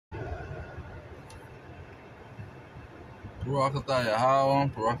Barakatah Yahweh,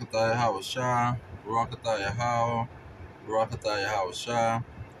 Barakatah Yahweh Shai, Barakatah Yahweh, Barakatah Yahweh Shai.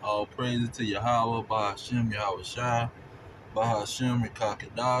 All praises to Yahweh, Bahashem Yahweh Shai, Bahashem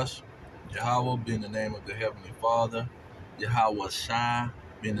Rekakadash. Yahweh being the name of the Heavenly Father, Yahweh Shai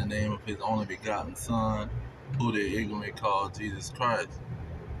being the name of His only begotten Son, who they ignorantly call Jesus Christ.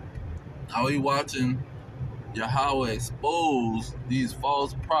 Now we watching Yahweh expose these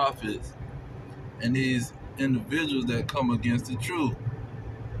false prophets and these individuals that come against the truth.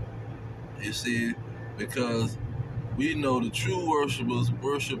 You see, because we know the true worshipers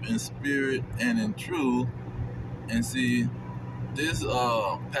worship in spirit and in truth. And see, this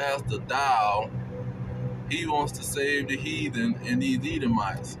Pastor Dowell, he wants to save the heathen and these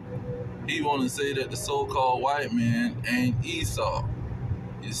Edomites. He wants to say that the so-called white man ain't Esau.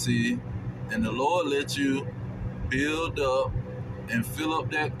 You see, and the Lord let you build up and fill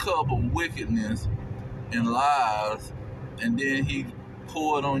up that cup of wickedness and lies, and then He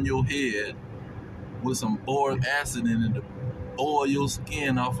pour it on your head with some boric acid in it to boil your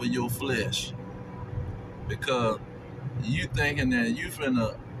skin off of your flesh, because you thinking that you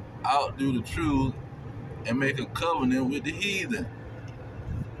finna outdo the truth and make a covenant with the heathen.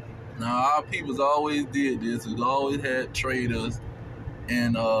 Now our peoples always did this. We always had traitors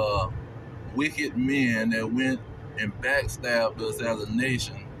and wicked men that went and backstabbed us as a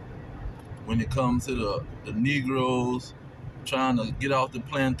nation when it comes to the Negroes trying to get off the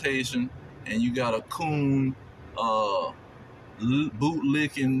plantation, and you got a coon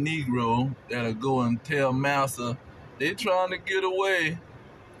bootlicking Negro that'll go and tell massa they trying to get away,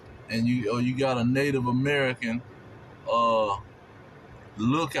 and you got a Native American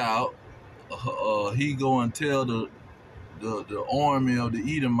lookout. He go and tell the army of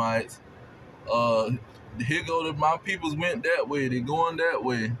the Edomites, here go my peoples went that way. They going that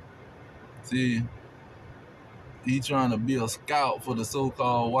way. See, he trying to be a scout for the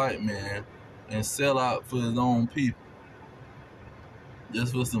so-called white man and sell out for his own people,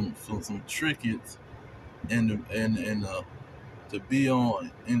 just for some trinkets and to be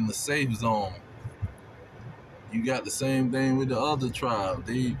on in the safe zone. You got the same thing with the other tribes.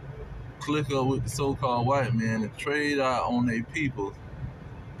 They click up with the so-called white man and trade out on their people.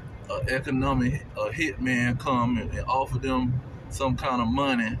 Economic hitman come and offer them some kind of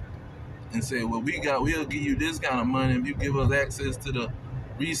money and say, well, we'll give you this kind of money if you give us access to the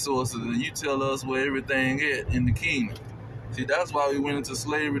resources and you tell us where everything is in the kingdom. See, that's why we went into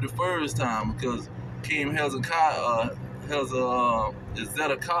slavery the first time, because King Hezekiah,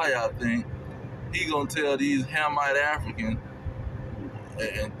 Zedekiah, I think, he gonna tell these Hamite Africans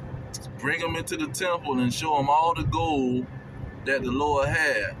and bring them into the temple and show them all the gold that the Lord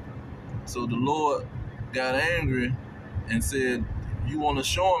had. So the Lord got angry and said, you want to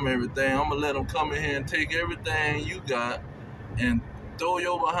show them everything, I'm going to let them come in here and take everything you got and throw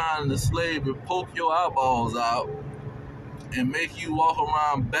your behind in the slavery, poke your eyeballs out, and make you walk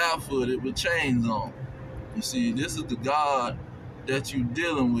around barefooted with chains on. You see, this is the God that you're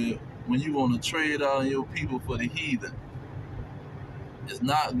dealing with when you want to trade out your people for the heathen. It's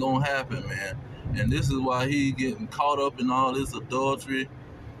not going to happen, man. And this is why he's getting caught up in all this adultery.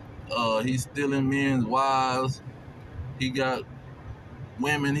 He's stealing men's wives. He got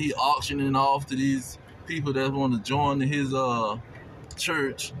women he auctioning off to these people that want to join his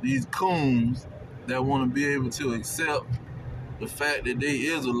church, these coons that want to be able to accept the fact that they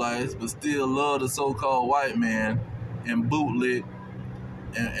Israelites but still love the so-called white man and bootlick,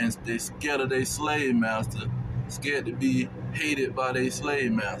 and they scared of their slave master, scared to be hated by their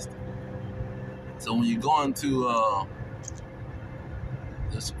slave master. So when you go into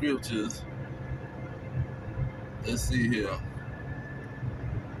the scriptures, let's see here.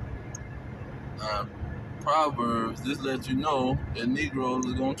 Proverbs, this lets you know that Negroes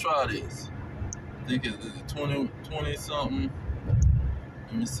are going to try this. I think it's 20 something.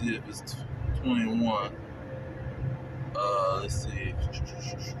 Let me see if it's 21. Let's see.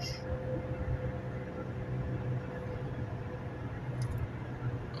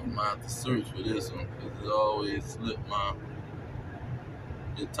 I'm going to have to search for this one because it always slipped my...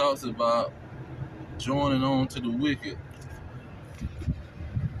 It talks about joining on to the wicked.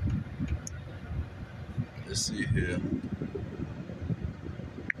 Let's see here.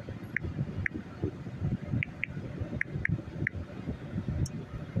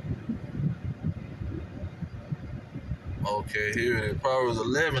 Okay, here it is. Proverbs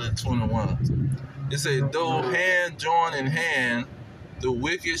 11 and 21. It says, though hand join in hand, the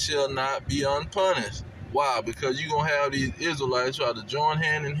wicked shall not be unpunished. Why? Because you're going to have these Israelites try to join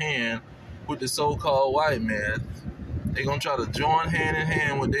hand in hand with the so-called white man. They're going to try to join hand in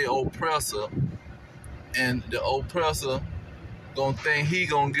hand with their oppressor and the oppressor gonna think he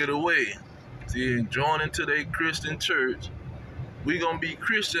gonna get away. See, joining to their Christian church, we gonna be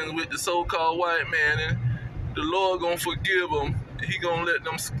Christians with the so-called white man, and the Lord gonna forgive them. He gonna let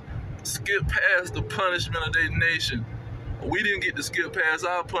them skip past the punishment of their nation. We didn't get to skip past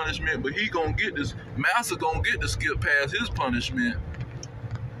our punishment, but he gonna get this. Master gonna get to skip past his punishment.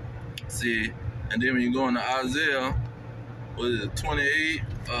 See, and then when you go into Isaiah, what is it, 28?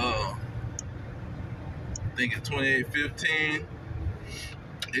 I think it's 28:15.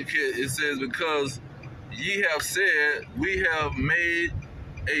 It says, because ye have said, we have made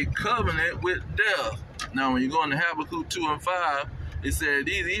a covenant with death. Now, when you go into Habakkuk 2 and 5, it said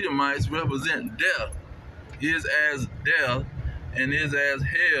these Edomites represent death. Is as death and is as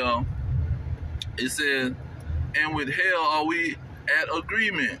hell. It says, and with hell are we at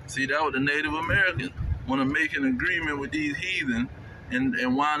agreement. See, that was the Native Americans want to make an agreement with these heathen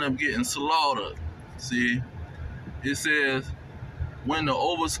and wind up getting slaughtered. See, it says, when the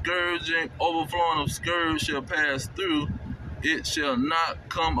overflowing of scourge shall pass through, it shall not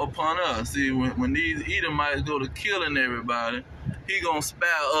come upon us. See, when these Edomites go to killing everybody, he gonna spare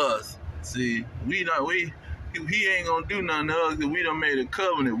us. See, he ain't gonna do nothing to us because we done made a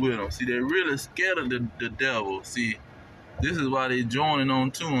covenant with him. See, they're really scared of the devil. See, this is why they joining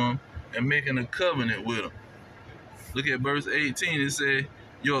on to him and making a covenant with him. Look at verse 18. It says,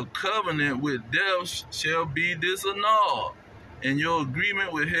 your covenant with death shall be disannulled, and your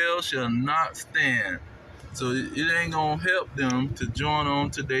agreement with hell shall not stand. So it ain't gonna help them to join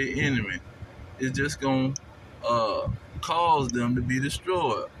on to their enemy. It's just gonna cause them to be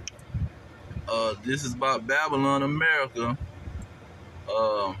destroyed. This is about Babylon, America.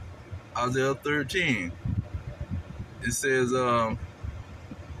 Isaiah 13. It says, to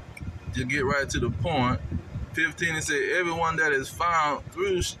get right to the point, 15, it says, everyone that is found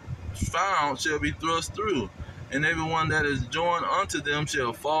shall be thrust through, and everyone that is joined unto them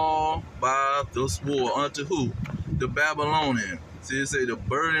shall fall by the sword. Unto who? The Babylonian. See, it say the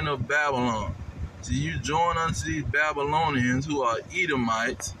burden of Babylon. See, you join unto these Babylonians who are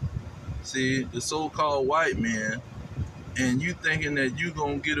Edomites, see, the so-called white men, and you thinking that you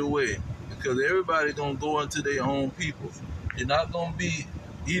gonna get away because everybody gonna go into their own people. You're not gonna be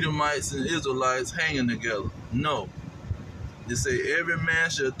Edomites and Israelites hanging together. No. They say every man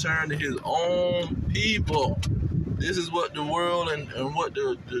shall turn to his own people. This is what the world and what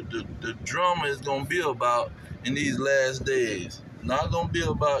the drama is gonna be about in these last days. Not gonna be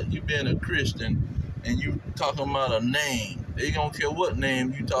about you being a Christian and you talking about a name. They don't care what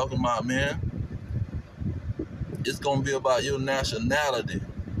name you talking about, man. It's gonna be about your nationality.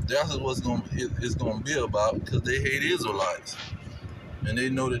 That's what it's gonna be about, because they hate Israelites and they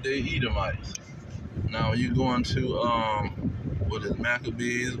know that they Edomites. Now you going to what is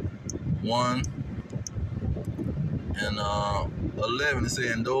Maccabees 1 and 11? It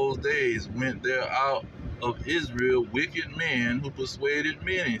say, in those days went there out of Israel wicked men who persuaded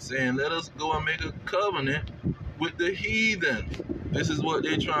many, saying, let us go and make a covenant with the heathen. This is what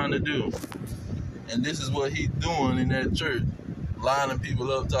they're trying to do. And this is what he's doing in that church, lining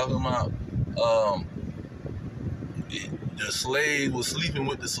people up, talking about the slave was sleeping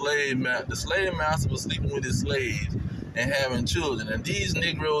with the slave master. The slave master was sleeping with his slaves and having children. And these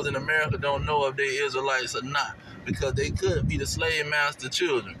Negroes in America don't know if they Israelites or not, because they could be the slave master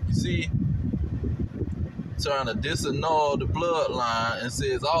children. You see, trying to disannul the bloodline and say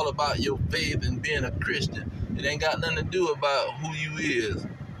it's all about your faith and being a Christian. It ain't got nothing to do about who you is,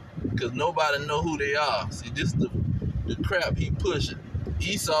 because nobody know who they are. See, this is the crap he pushing.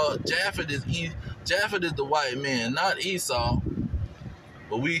 Esau, Japheth is the white man, not Esau.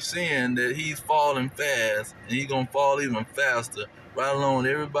 But we seeing that he's falling fast, and he's gonna fall even faster, right along with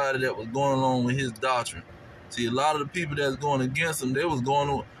everybody that was going along with his doctrine. See, a lot of the people that's going against him, they was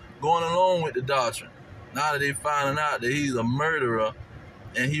going along with the doctrine. Now that they finding out that he's a murderer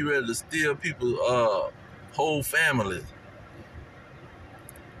and he ready to steal people's whole families.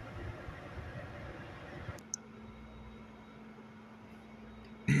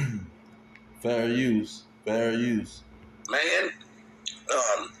 Fair use. Man,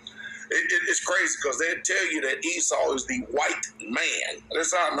 it's crazy because they tell you that Esau is the white man.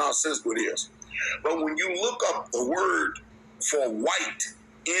 That's how nonsensical it is. But when you look up the word for white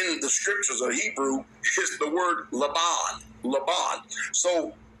in the scriptures of Hebrew, it's the word Laban.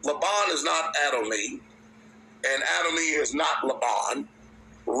 So Laban is not Adonai, and Adonai is not Laban.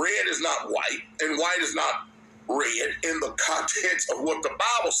 Red is not white, and white is not red in the context of what the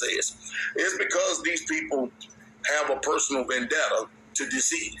Bible says. It's because these people have a personal vendetta to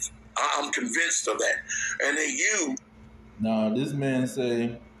deceive. I'm convinced of that. And then Now, this man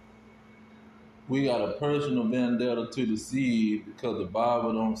say We got a personal vendetta to the seed because the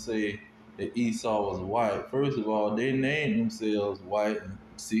Bible don't say that Esau was white. First of all, they named themselves white in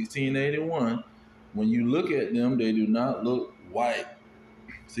 1681. When you look at them, they do not look white.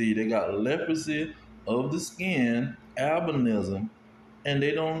 See, they got leprosy of the skin, albinism, and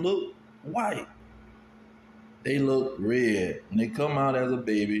they don't look white. They look red. When they come out as a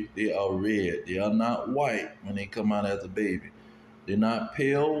baby, they are red. They are not white when they come out as a baby. They're not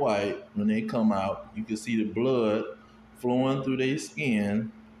pale white when they come out. You can see the blood flowing through their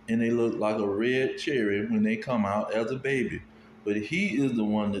skin, and they look like a red cherry when they come out as a baby. But he is the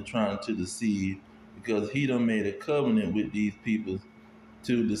one that's trying to deceive, because he done made a covenant with these people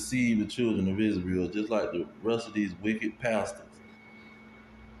to deceive the children of Israel, just like the rest of these wicked pastors.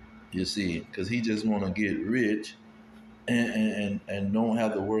 You see, because he just want to get rich and don't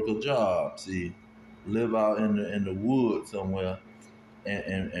have to work a job. See, live out in the woods somewhere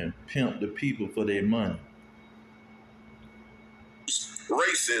and pimp the people for their money.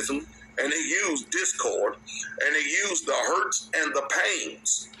 Racism, and they use discord, and they use the hurts and the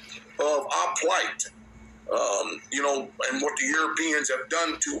pains of our plight, and what the Europeans have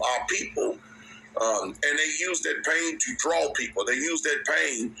done to our people. And they use that pain to draw people. They use that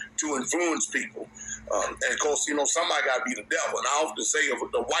pain to influence people. And of course, somebody got to be the devil. And I often say, if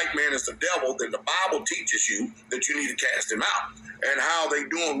the white man is the devil, then the Bible teaches you that you need to cast him out. And how they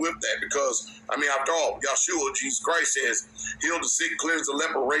doing with that? Because, after all, Yeshua, Jesus Christ says, heal the sick, cleanse the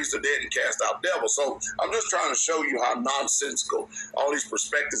leper, raise the dead, and cast out devils. So I'm just trying to show you how nonsensical all these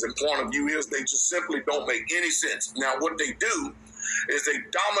perspectives and point of view is. They just simply don't make any sense. Now, what they do is they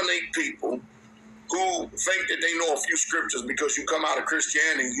dominate people who think that they know a few scriptures because you come out of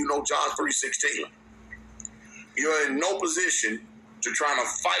Christianity and you know John 3:16. You're in no position to try to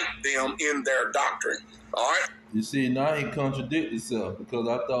fight them in their doctrine. All right? You see, now he contradicted himself, because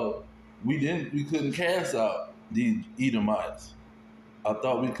I thought we couldn't cast out these Edomites. I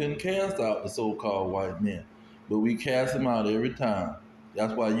thought we couldn't cast out the so-called white men, but we cast them out every time.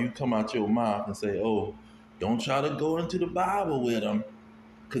 That's why you come out your mouth and say, "Oh, don't try to go into the Bible with them."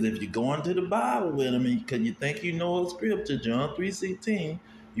 Because if you go into the Bible with them, because you think you know a scripture, John 3:16,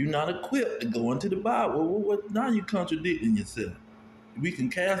 you're not equipped to go into the Bible. Well, now you're contradicting yourself. We can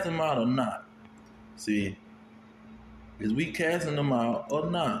cast them out or not. See, is we casting them out or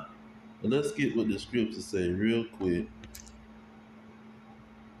not? But let's get what the scriptures say real quick.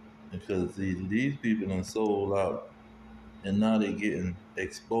 Because these people done sold out, and now they're getting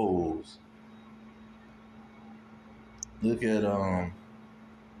exposed. Look at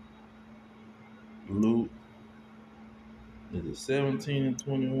Luke, is it 17 and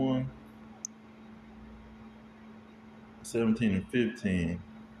 21? 17 and 15.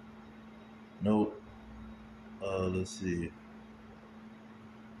 Nope. Let's see.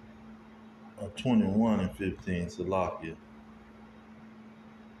 21 and 15, Salakia.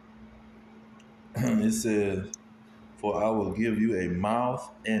 It says, "For I will give you a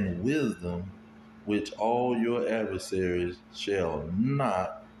mouth and wisdom, which all your adversaries shall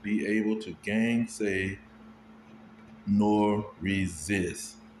not be able to gainsay nor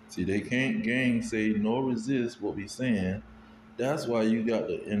resist." See, they can't gainsay nor resist what we're saying. That's why you got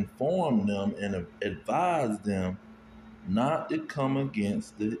to inform them and advise them not to come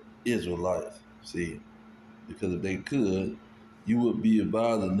against the Israelites. See, because if they could, you would be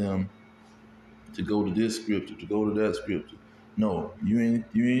advising them to go to this scripture, to go to that scripture. No, you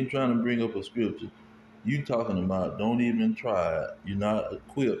ain't trying to bring up a scripture. You talking about don't even try it. You're not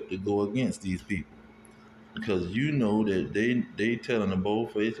equipped to go against these people, because you know that they telling a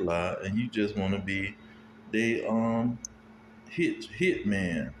bold-faced lie, and you just want to be they hit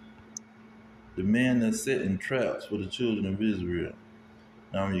man, the man that's setting traps for the children of Israel.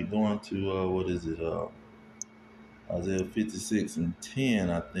 Now you're going to what is it? Isaiah 56 and 10,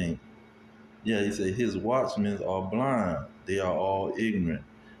 I think. Yeah, he said his watchmen are blind. They are all ignorant.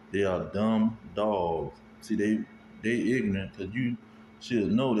 They are dumb dogs. See, they ignorant, because you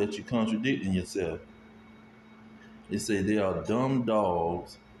should know that you're contradicting yourself. It say they are dumb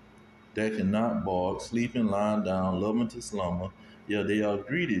dogs that cannot bark, sleeping, lying down, loving to slumber. Yeah, they are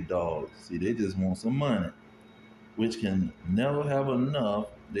greedy dogs. See, they just want some money, which can never have enough.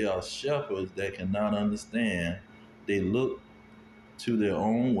 They are shepherds that cannot understand. They look to their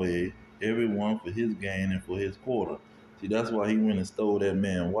own way, everyone for his gain and for his quarter. See, that's why he went and stole that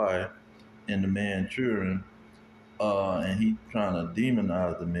man's wife and the man children, and he trying to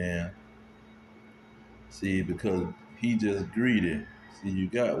demonize the man. See, because he just greedy. See, you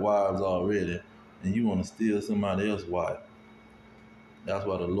got wives already, and you want to steal somebody else's wife. That's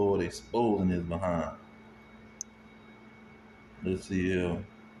why the Lord exposing his behind. Let's see here.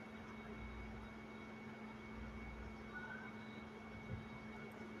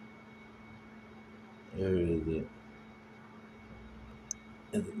 Where is it?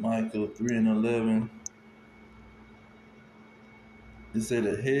 Is it Micah 3:11? It said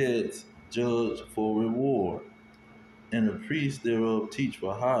the heads judge for reward, and the priests thereof teach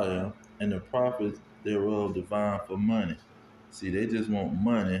for hire, and the prophets thereof divine for money. See, they just want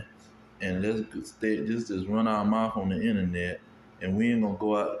money, and just run our mouth on the internet, and we ain't gonna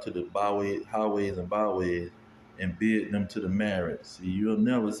go out to the highways and byways and bid them to the marriage. See, you'll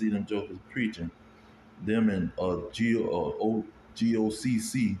never see them jokers preaching. Them and GOCC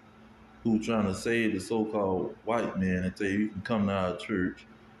who trying to save the so-called white man and tell you can come to our church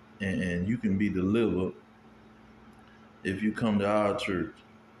and you can be delivered if you come to our church.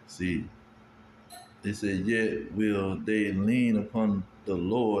 See, they said, yet will they lean upon the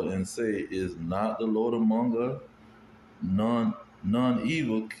Lord and say, is not the Lord among us? None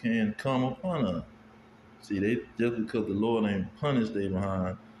evil can come upon us. See, they just because the Lord ain't punished they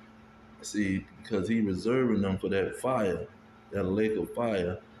behind, see, because he reserving them for that fire, that lake of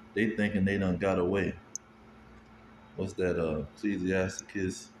fire, they thinking they done got away. What's that?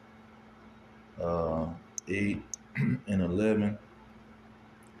 Ecclesiasticus 8 and 11.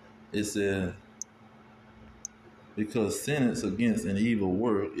 It says, because sentence against an evil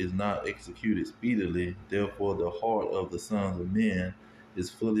work is not executed speedily, therefore the heart of the sons of men is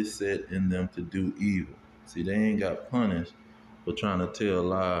fully set in them to do evil. See, they ain't got punished for trying to tell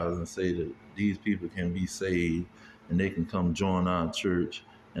lies and say that these people can be saved and they can come join our church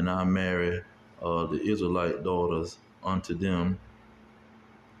and I marry the Israelite daughters unto them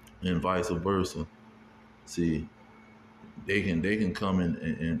and vice versa. See, they can come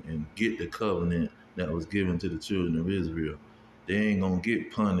and get the covenant that was given to the children of Israel. They ain't gonna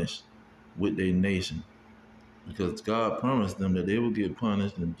get punished with their nation because God promised them that they will get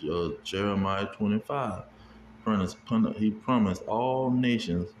punished in Jeremiah 25. He promised all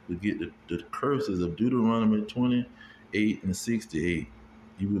nations would get the curses of Deuteronomy 28 and 68.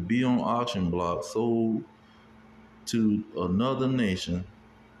 You would be on auction block sold to another nation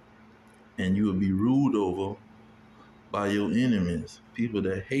and you would be ruled over by your enemies, people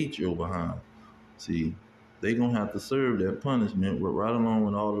that hate your behind. See, they gonna have to serve that punishment right along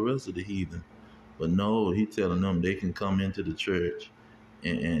with all the rest of the heathen. But no, he telling them they can come into the church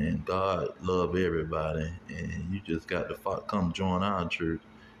and God love everybody, and you just got to come join our church,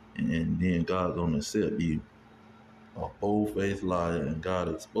 and then God gonna accept you. A bold-faced liar, and God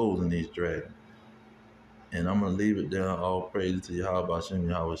exposing these dragons. And I'm gonna leave it there. All praise to Yahweh Bashem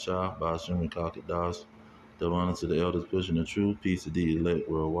Yahweh Shah, Bashem Kakadash. Double honor to the elders pushing the truth. Peace to the elect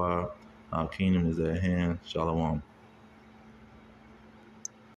worldwide. Our kingdom is at hand. Shalom.